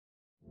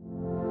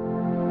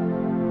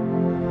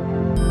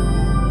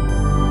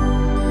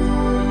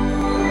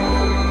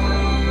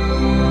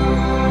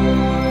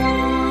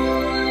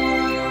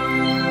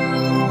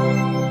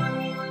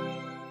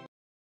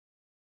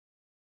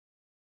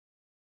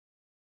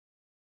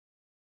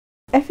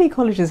FE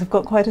colleges have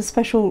got quite a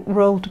special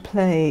role to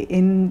play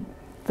in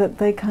that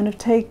they kind of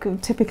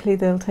typically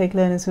they'll take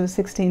learners who are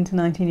 16 to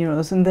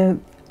 19-year-olds and they'll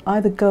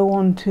either go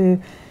on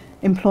to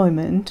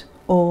employment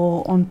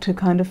or on to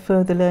kind of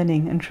further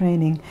learning and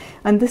training.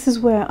 And this is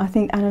where I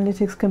think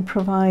analytics can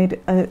provide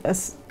a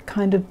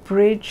kind of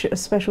bridge, a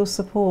special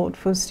support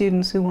for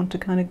students who want to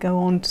kind of go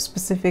on to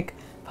specific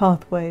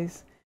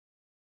pathways.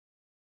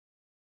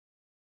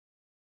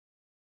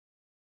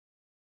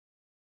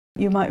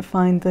 You might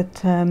find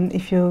that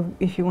if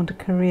you want a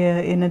career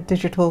in a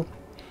digital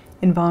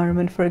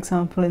environment, for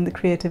example, in the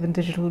creative and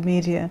digital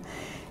media,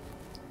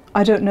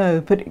 I don't know,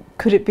 but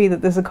could it be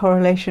that there's a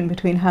correlation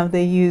between how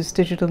they use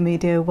digital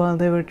media while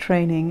they were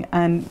training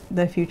and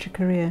their future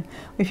career?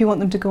 If you want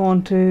them to go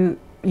on to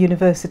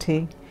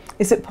university,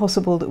 is it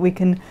possible that we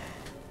can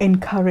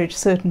encourage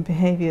certain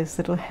behaviours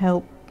that will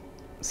help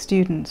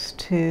students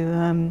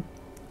to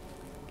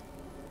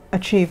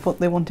achieve what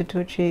they wanted to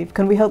achieve?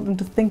 Can we help them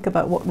to think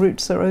about what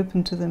routes are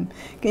open to them?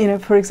 You know,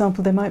 for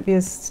example, there might be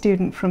a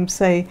student from,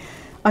 say,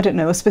 I don't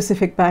know, a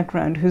specific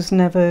background who's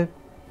never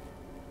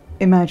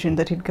imagined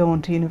that he'd go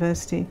on to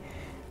university.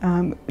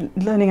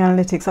 Learning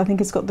analytics, I think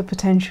it's got the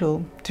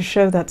potential to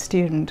show that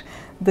student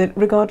that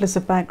regardless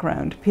of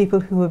background, people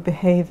who are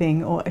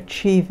behaving or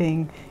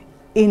achieving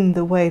in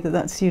the way that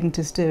that student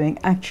is doing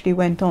actually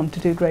went on to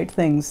do great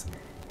things.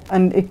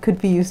 And it could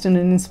be used in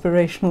an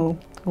inspirational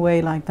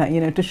way like that, you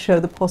know, to show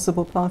the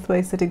possible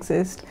pathways that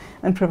exist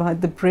and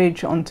provide the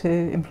bridge onto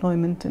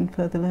employment and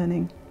further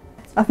learning.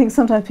 I think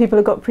sometimes people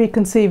have got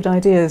preconceived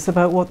ideas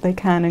about what they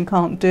can and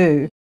can't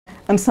do,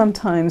 and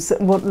sometimes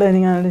what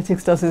learning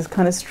analytics does is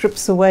kind of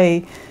strips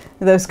away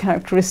those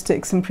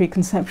characteristics and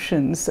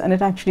preconceptions, and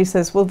it actually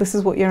says, well, this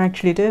is what you're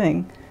actually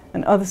doing,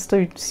 and other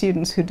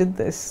students who did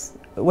this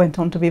went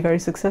on to be very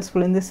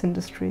successful in this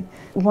industry.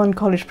 One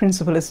college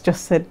principal has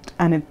just said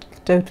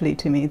anecdotally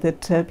to me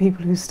that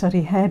people who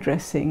study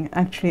hairdressing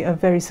actually are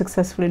very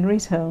successful in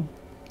retail,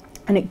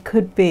 and it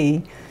could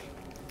be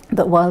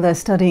that while they're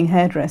studying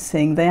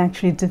hairdressing, they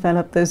actually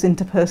develop those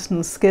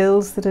interpersonal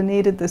skills that are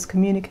needed, those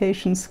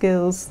communication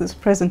skills, those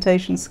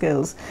presentation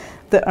skills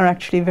that are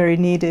actually very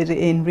needed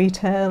in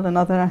retail and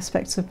other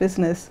aspects of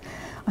business.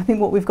 I think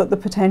what we've got the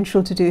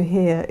potential to do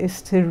here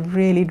is to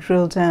really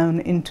drill down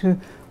into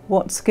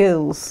what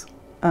skills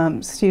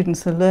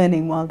students are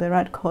learning while they're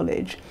at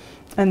college,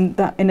 and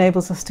that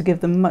enables us to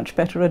give them much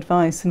better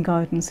advice and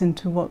guidance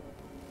into what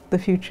the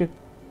future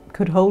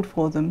could hold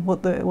for them,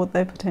 what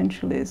their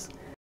potential is.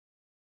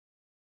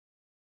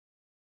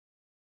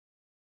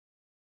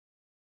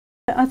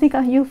 I think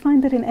you'll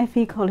find that in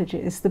FE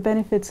colleges the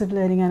benefits of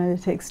learning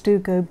analytics do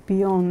go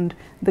beyond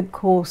the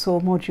course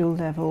or module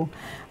level.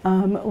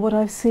 What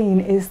I've seen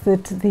is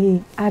that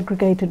the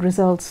aggregated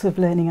results of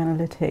learning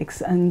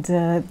analytics and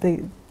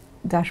the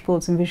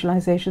dashboards and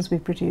visualizations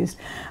we've produced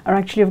are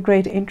actually of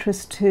great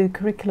interest to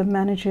curriculum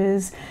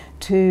managers,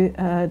 to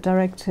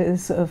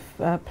directors of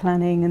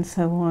planning and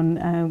so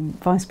on,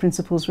 vice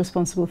principals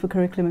responsible for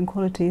curriculum and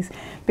qualities,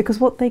 because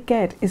what they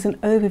get is an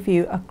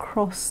overview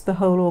across the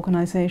whole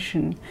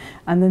organisation,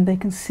 and then they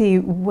can see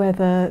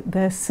whether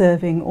they're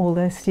serving all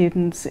their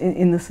students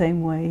in the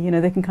same way. You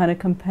know, they can kind of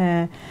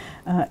compare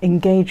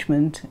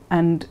engagement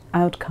and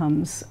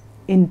outcomes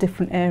in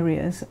different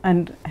areas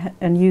and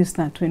use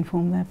that to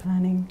inform their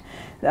planning.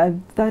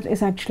 That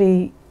is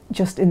actually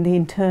just in the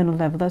internal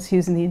level, that's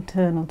using the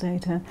internal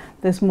data.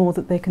 There's more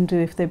that they can do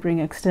if they bring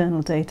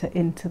external data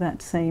into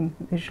that same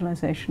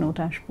visualization or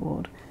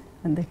dashboard,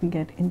 and they can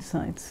get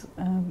insights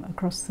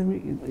across the,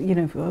 you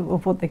know,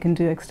 of what they can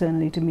do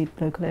externally to meet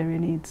local area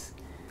needs.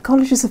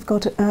 Colleges have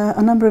got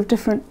a number of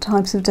different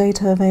types of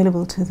data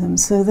available to them.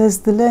 So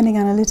there's the learning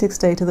analytics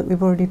data that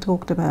we've already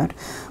talked about,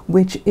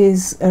 which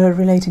is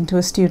relating to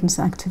a student's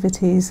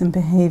activities and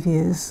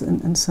behaviours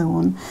and so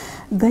on.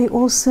 They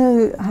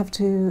also have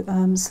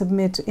to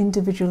submit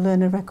individual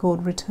learner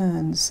record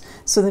returns.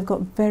 So they've got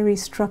very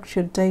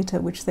structured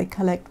data which they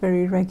collect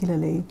very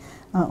regularly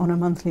on a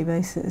monthly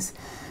basis.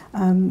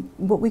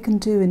 What we can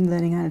do in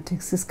learning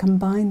analytics is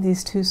combine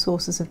these two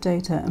sources of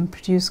data and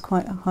produce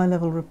quite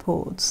high-level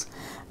reports.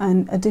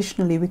 And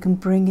additionally, we can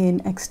bring in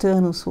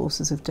external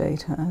sources of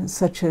data,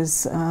 such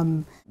as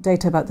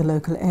data about the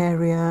local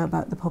area,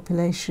 about the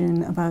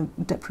population,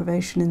 about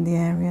deprivation in the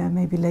area,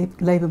 maybe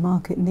labour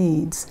market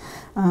needs.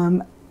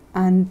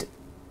 And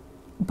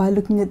by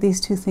looking at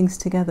these two things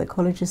together,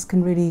 colleges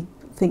can really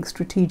think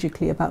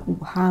strategically about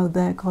how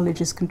their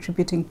college is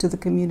contributing to the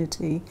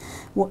community,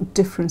 what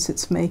difference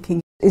it's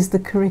making. Is the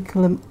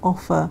curriculum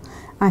offer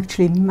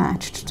actually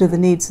matched to the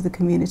needs of the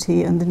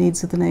community and the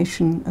needs of the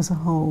nation as a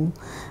whole?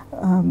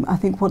 I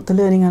think what the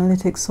learning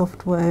analytics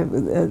software,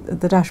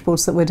 the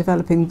dashboards that we're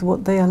developing,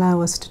 what they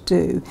allow us to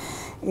do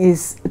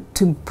is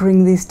to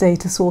bring these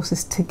data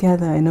sources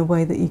together in a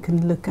way that you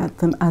can look at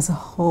them as a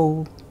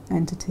whole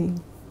entity.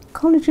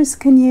 Colleges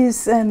can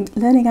use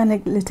learning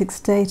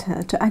analytics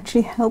data to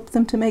actually help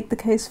them to make the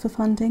case for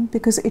funding,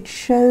 because it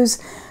shows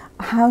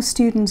how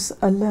students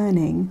are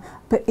learning,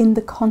 but in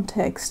the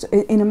context,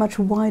 in a much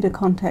wider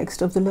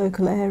context of the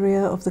local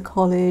area, of the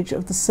college,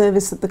 of the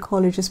service that the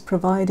college is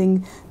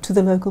providing to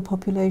the local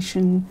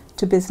population,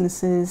 to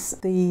businesses.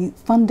 The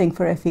funding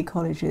for FE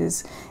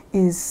colleges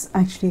is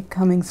actually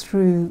coming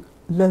through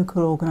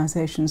local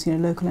organisations,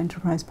 local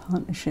enterprise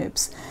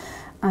partnerships,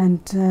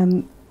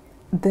 and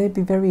they'd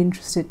be very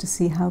interested to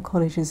see how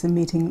colleges are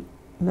meeting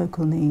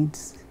local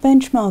needs.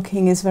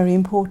 Benchmarking is very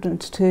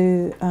important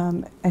to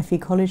FE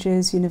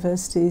colleges,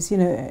 universities,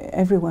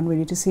 everyone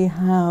really, to see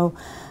how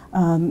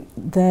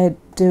they're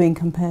doing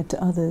compared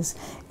to others.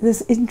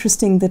 It's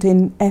interesting that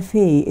in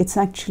FE it's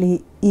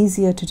actually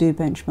easier to do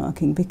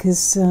benchmarking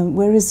because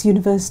whereas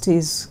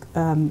universities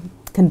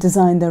can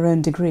design their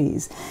own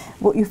degrees,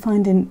 what you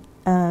find in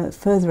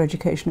further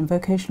education and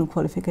vocational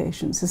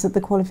qualifications is that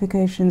the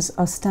qualifications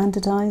are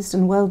standardised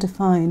and well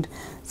defined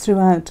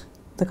throughout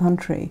the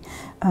country.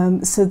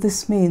 So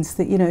this means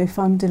that, if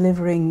I'm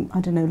delivering,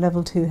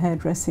 level 2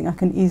 hairdressing, I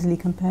can easily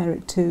compare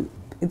it to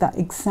that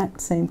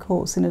exact same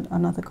course in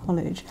another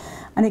college.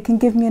 And it can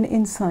give me an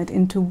insight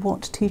into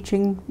what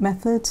teaching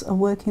methods are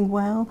working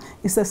well.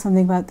 Is there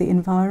something about the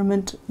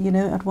environment,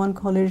 at one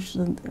college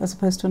as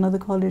opposed to another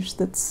college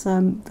that's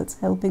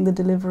helping the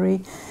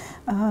delivery?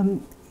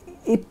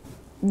 It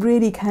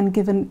really can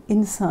give an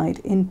insight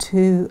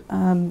into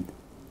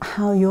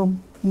how you're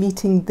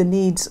meeting the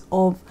needs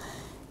of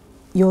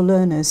your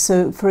learners.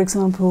 So, for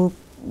example,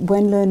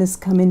 when learners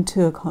come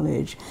into a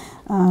college,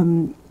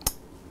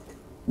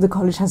 the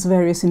college has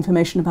various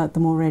information about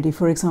them already.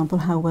 For example,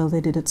 how well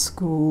they did at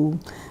school,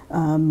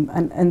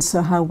 and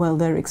so how well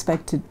they're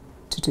expected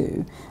to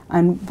do.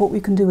 And what we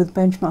can do with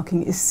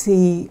benchmarking is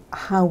see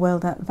how well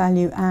that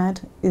value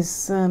add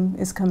is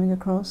coming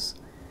across.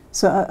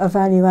 So a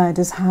value add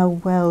is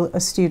how well a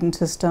student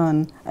has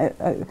done,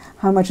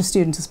 how much a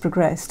student has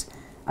progressed,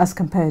 as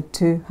compared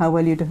to how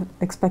well you'd have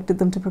expected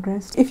them to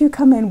progress. If you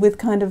come in with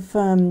kind of,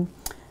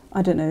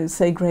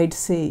 say grade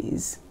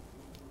Cs,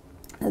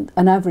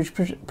 an average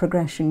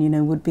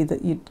progression, would be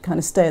that you'd kind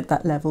of stay at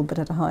that level but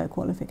at a higher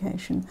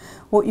qualification.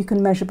 What you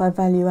can measure by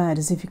value add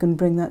is if you can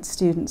bring that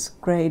student's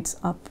grades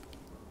up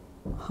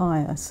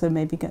higher, so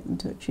maybe get them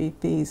to achieve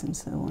Bs and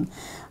so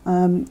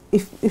on.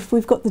 If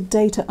we've got the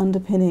data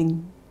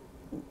underpinning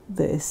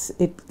this,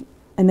 it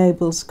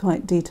enables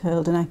quite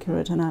detailed and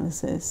accurate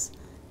analysis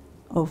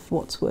of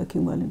what's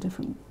working well in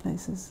different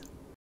places.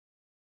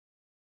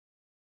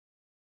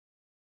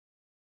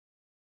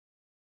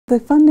 The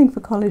funding for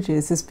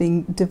colleges is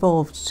being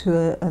devolved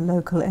to a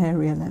local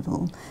area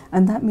level,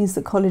 and that means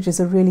that colleges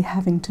are really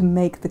having to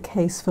make the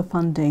case for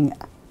funding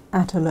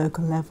at a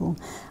local level.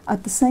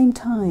 At the same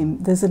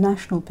time, there's a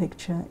national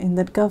picture in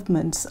that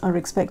governments are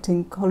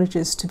expecting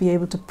colleges to be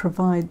able to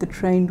provide the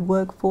trained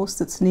workforce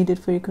that's needed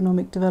for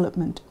economic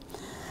development.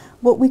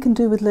 What we can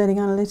do with learning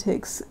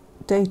analytics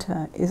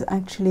data is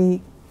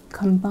actually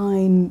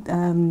combine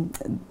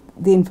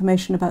the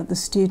information about the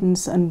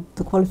students and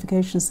the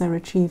qualifications they're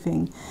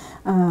achieving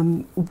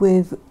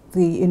with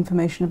the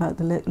information about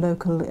the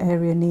local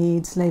area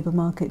needs, labour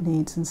market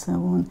needs and so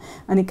on,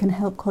 and it can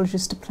help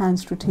colleges to plan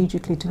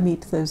strategically to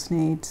meet those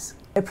needs.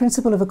 A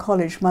principal of a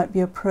college might be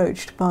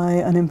approached by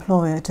an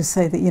employer to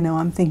say that,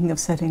 I'm thinking of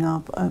setting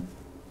up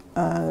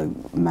a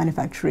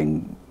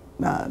manufacturing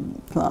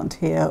plant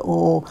here,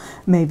 or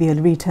maybe a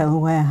retail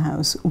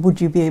warehouse.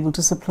 Would you be able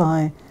to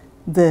supply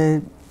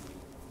the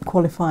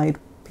qualified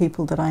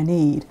people that I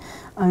need?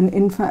 And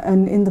in fact,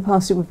 and in the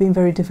past it would have been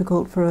very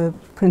difficult for a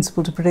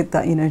principal to predict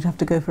that, you'd have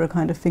to go for a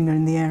kind of finger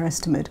in the air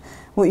estimate.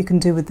 What you can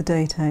do with the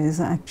data is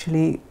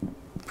actually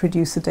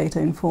produce a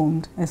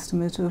data-informed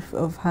estimate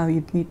of how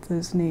you'd meet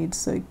those needs,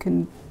 so it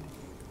can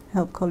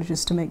help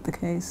colleges to make the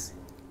case.